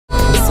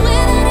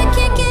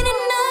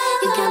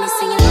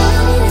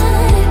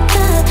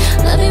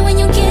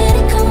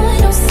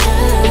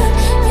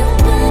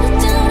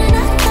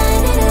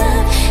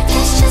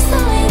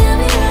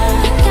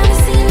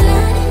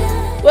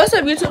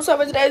YouTube? So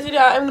for today's video,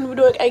 I'm going to be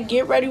doing a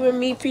get ready with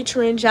me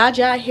featuring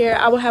Jaja hair.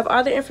 I will have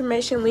all the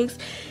information links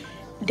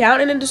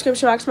down in the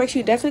description box. Make sure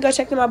you definitely go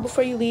check them out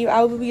before you leave.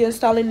 I will be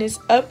installing this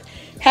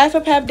half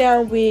up, half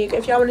down wig.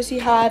 If y'all want to see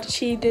how I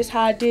achieved this,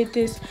 how I did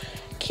this,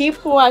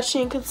 keep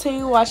watching,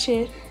 continue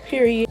watching,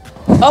 period.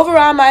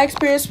 Overall, my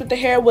experience with the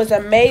hair was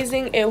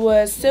amazing. It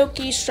was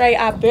silky, straight.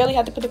 I barely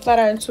had to put the flat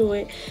iron into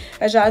it.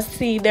 As y'all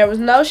see, there was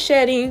no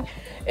shedding.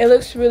 It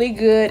looks really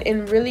good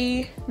and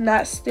really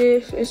not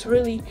stiff. It's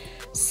really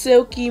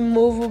silky,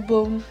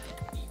 movable,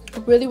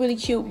 really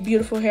cute,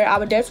 beautiful hair. I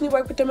would definitely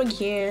work with them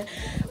again.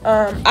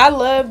 I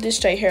love this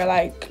straight hair.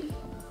 Like,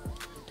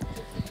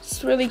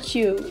 it's really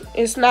cute.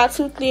 It's not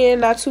too thin,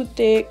 not too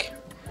thick.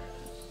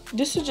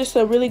 This is just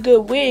a really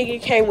good wig.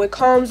 It came with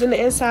combs in the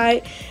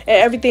inside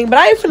and everything. But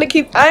I ain't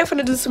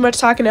finna do too much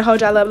talking and hold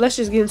y'all up. Let's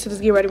just get into this.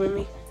 Get ready with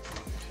me.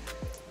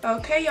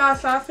 Okay, y'all,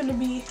 so I'm finna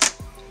be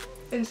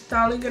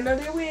installing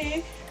another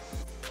wig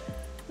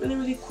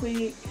really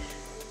quick.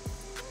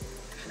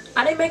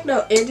 I didn't make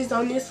no edges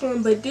on this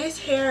one, but this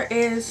hair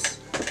is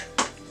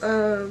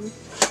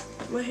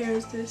what hair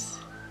is this?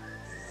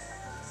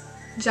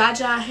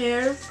 Jaja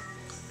hair,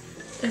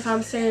 if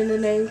I'm saying the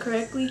name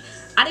correctly.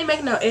 I didn't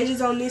make no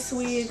edges on this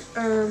wig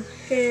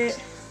head.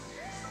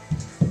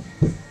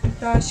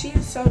 Y'all, she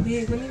is so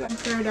big. Let me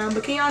put her down,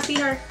 but can y'all see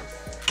her?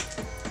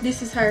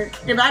 This is her.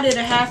 If I did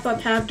a half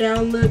up, half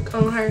down look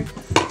on her,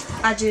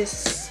 I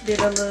just did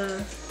a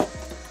little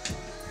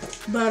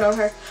bun on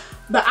her,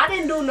 but I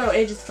didn't do no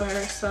edges for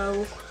her.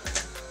 So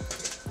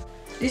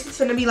this is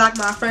gonna be like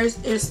my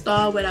first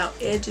install without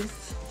edges.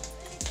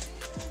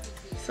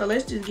 So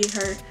let's just get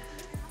her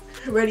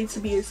ready to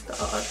be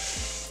installed.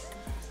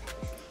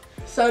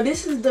 So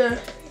this is the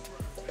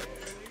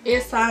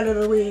inside of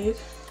the wig.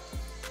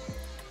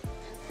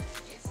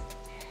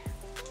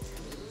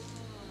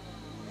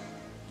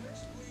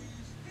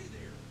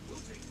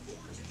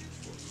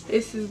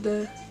 This is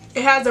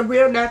it has a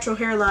real natural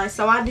hairline,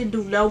 so I didn't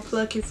do no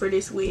plucking for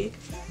this wig.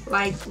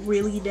 Like,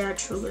 really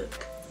natural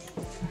look.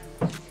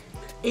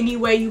 Any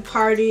way you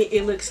part it,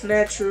 it looks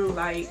natural.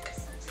 Like,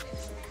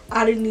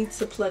 I didn't need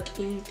to pluck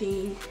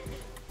anything.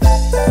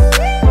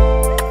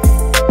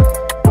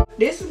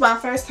 This is my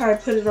first time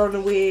putting on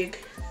the wig,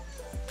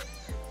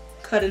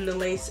 cutting the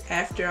lace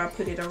after I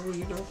put it on,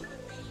 you know.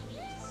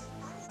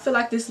 I feel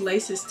like this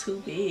lace is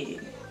too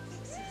big.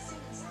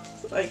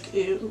 Like,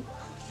 ew.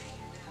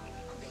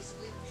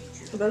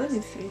 But let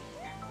me see.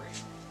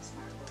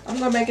 I'm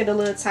gonna make it a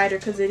little tighter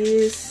because it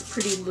is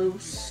pretty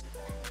loose.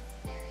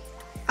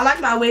 I like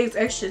my wigs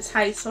extra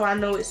tight so I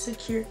know it's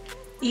secure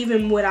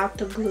even without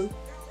the glue.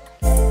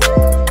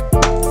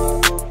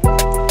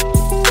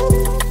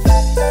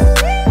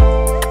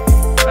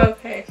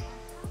 Okay.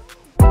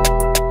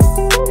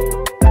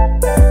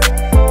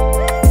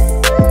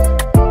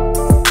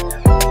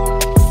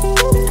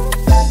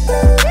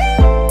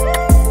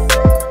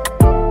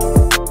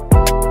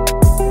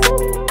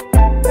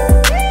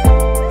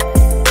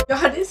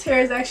 This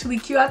hair is actually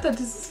cute. I thought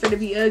this was gonna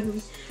be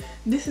ugly.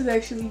 This is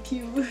actually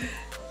cute.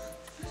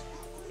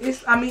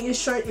 I mean, it's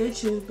short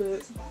inches,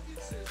 but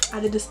I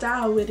did the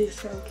style with it,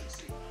 so.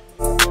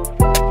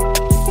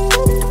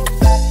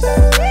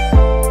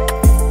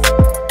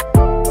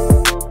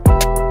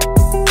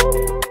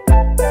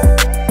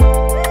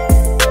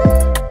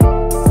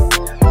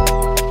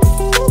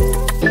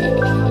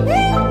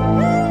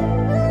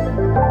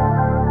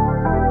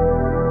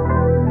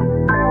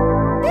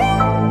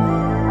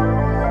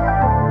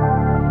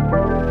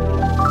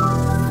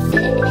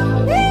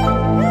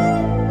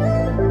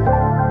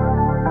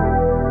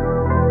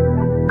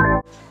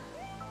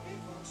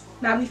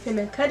 Now we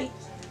finna cut it.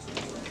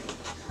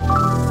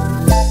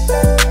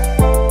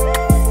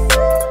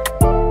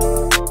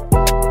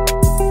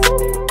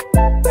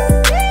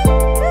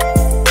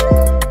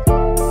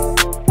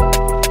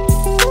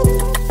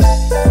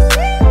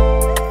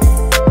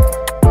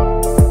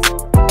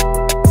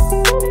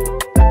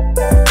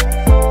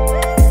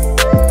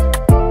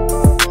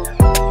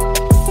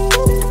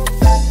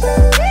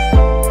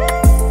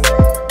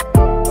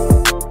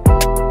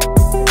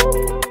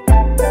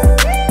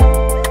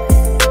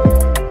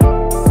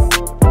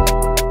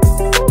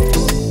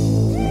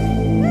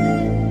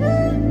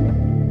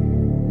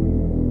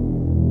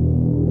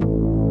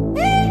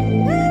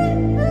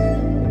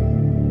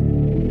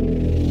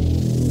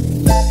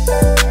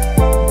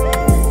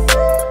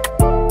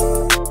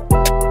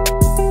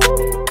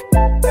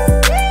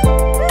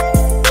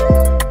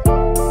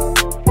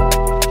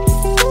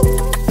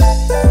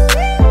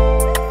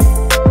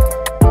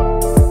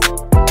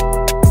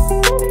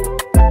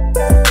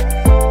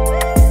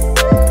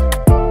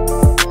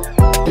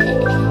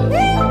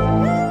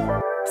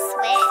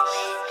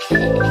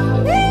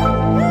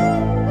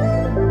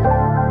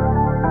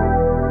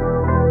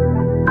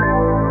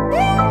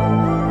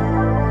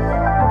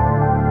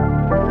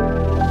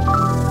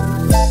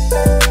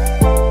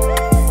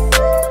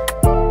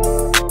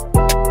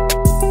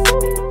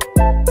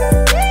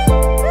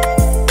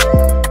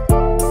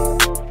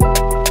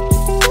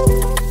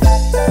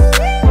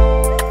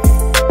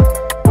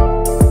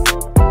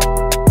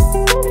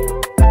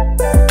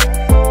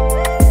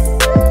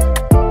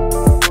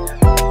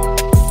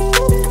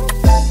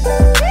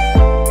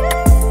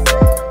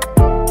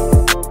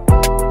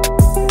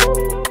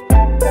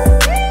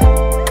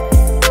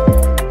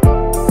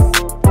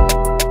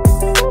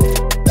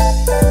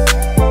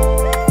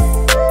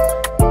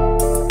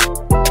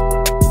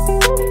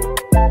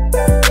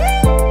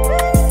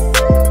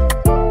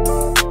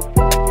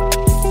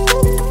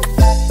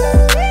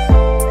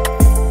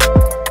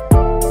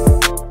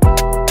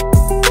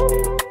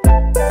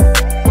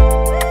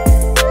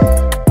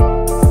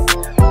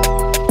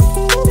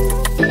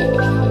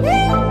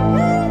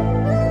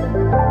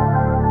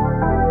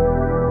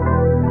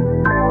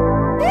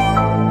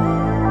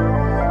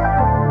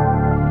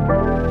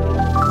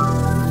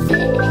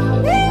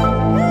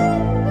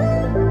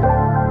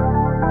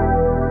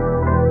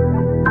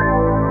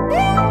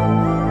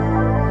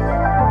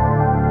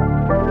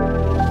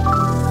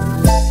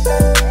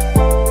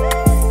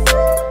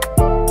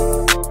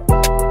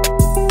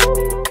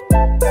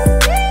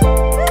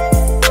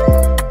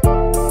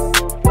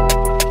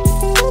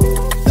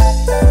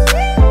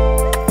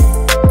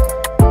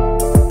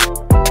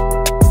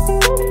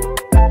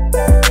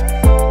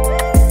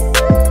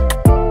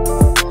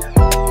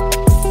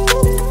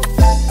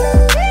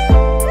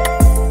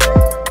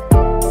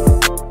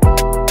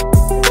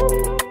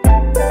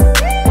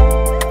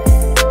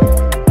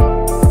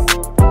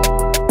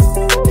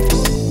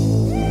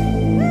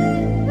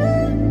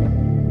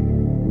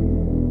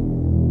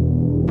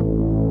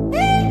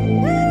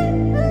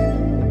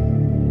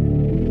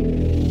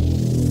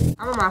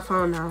 my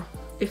phone now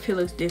if it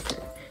looks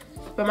different.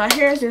 But my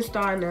hair is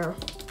installed now.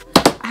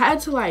 I had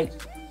to like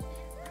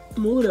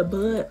move the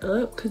bun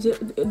up because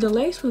the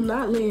lace was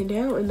not laying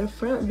down in the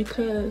front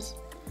because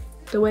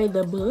the way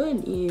the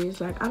bun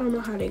is. Like, I don't know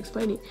how to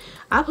explain it.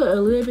 I put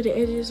a little bit of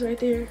edges right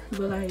there,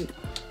 but like,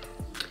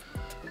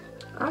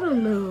 I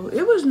don't know.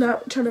 It was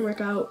not trying to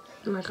work out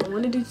like I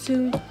wanted it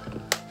to.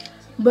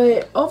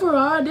 But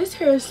overall, this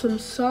hair is some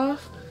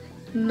soft,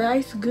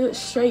 nice, good,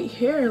 straight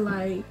hair.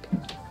 Like,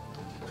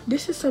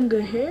 this is some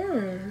good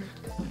hair.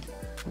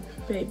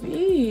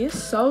 Baby, it's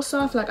so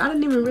soft. Like, I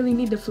didn't even really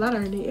need to flat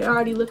iron it. It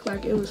already looked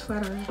like it was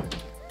flat iron.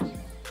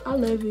 I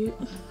love it.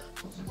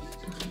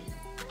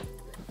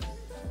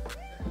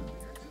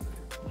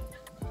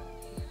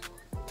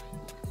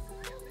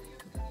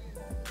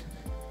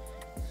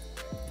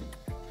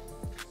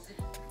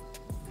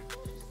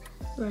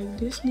 Like,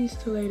 this needs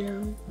to lay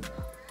down.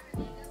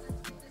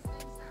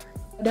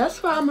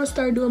 That's why I'm gonna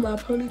start doing my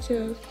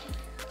ponytail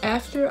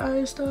after I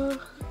install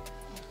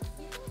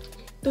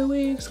the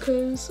wigs,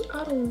 cause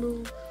I don't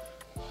know,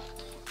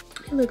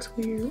 it looks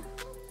weird.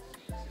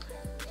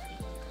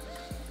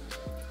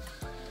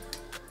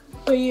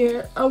 But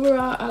yeah,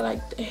 overall I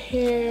like the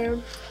hair.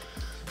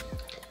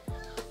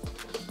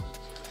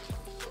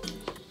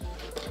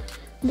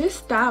 This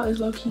style is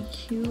low-key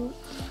cute.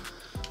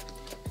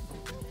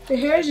 The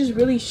hair is just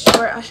really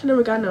short. I should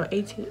never got no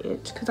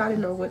 18-inch because I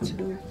didn't know what to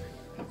do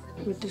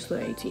with this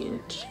little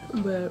 18-inch,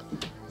 but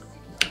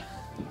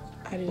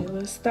I did a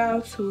little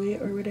style to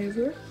it or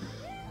whatever.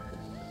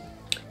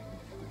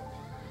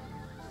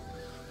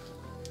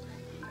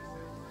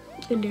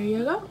 And there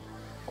you go.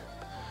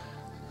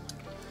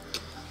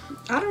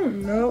 I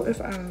don't know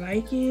if I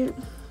like it.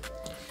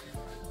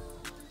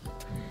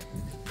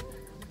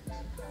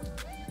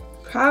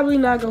 Probably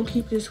not gonna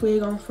keep this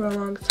wig on for a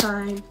long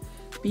time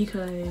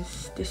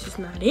because this is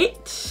not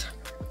it.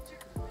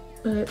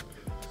 But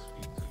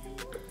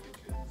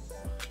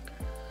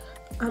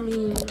I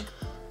mean,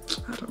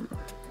 I don't know.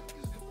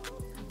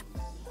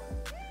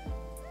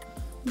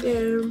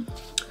 Then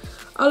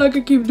all I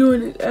can keep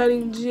doing is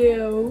adding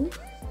gel.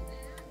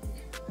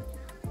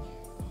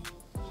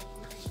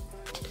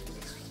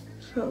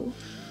 So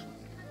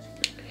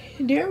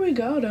there we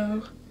go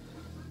though.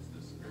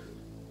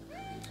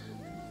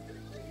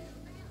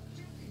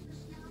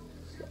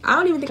 I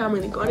don't even think I'm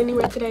really going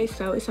anywhere today,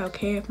 so it's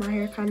okay if my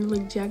hair kind of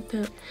look jacked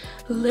up.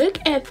 Look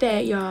at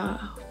that, y'all.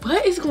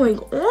 What is going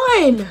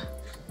on?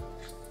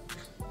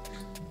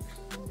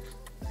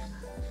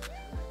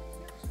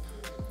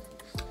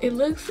 It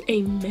looks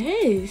a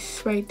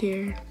mess right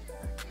there.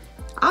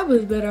 I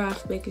was better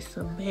off making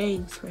some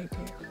bangs right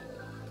there.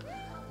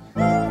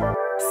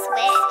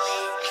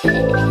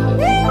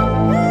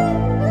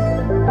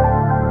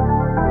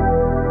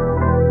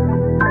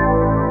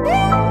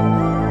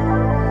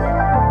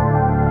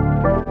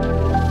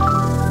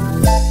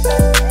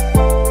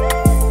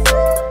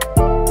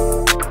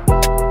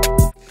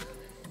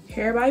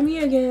 Hair by me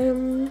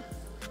again.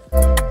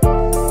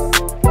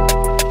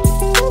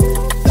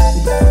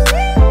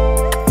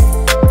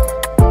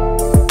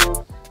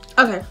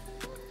 Okay,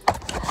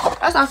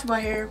 that's all for my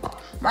hair.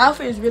 My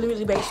outfit is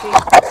really basic.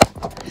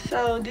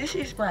 So this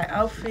is my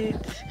outfit.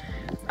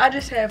 I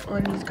just have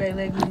on these gray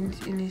leggings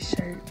and this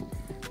shirt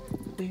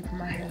with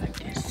my hair like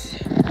this.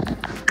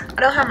 I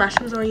don't have my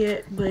shoes on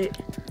yet, but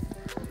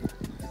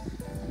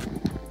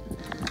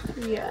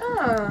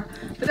yeah.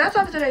 But that's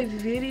all for today's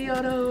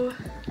video though.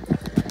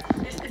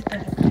 This is the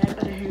back of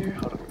the hair.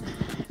 Hold on.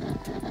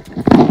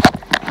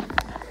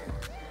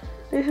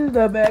 This is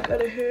the back of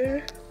the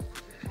hair.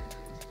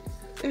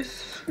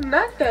 It's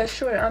not that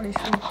short,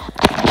 honestly,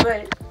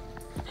 but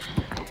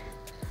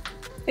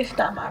it's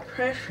not my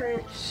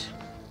preference.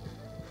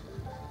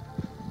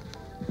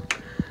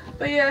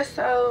 But yeah,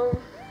 so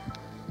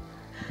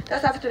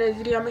that's all for today's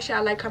video. Make sure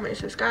y'all like, comment, and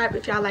subscribe.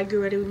 If y'all like Get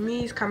Ready With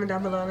Me's, comment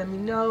down below and let me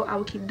know. I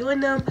will keep doing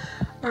them.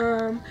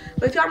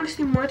 But if y'all want to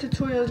see more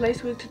tutorials,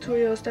 lace wig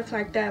tutorials, stuff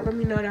like that, let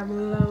me know down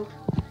below.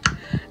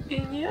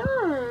 And yeah,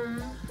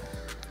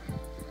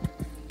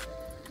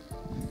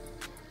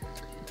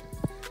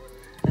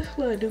 this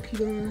little dookie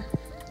going.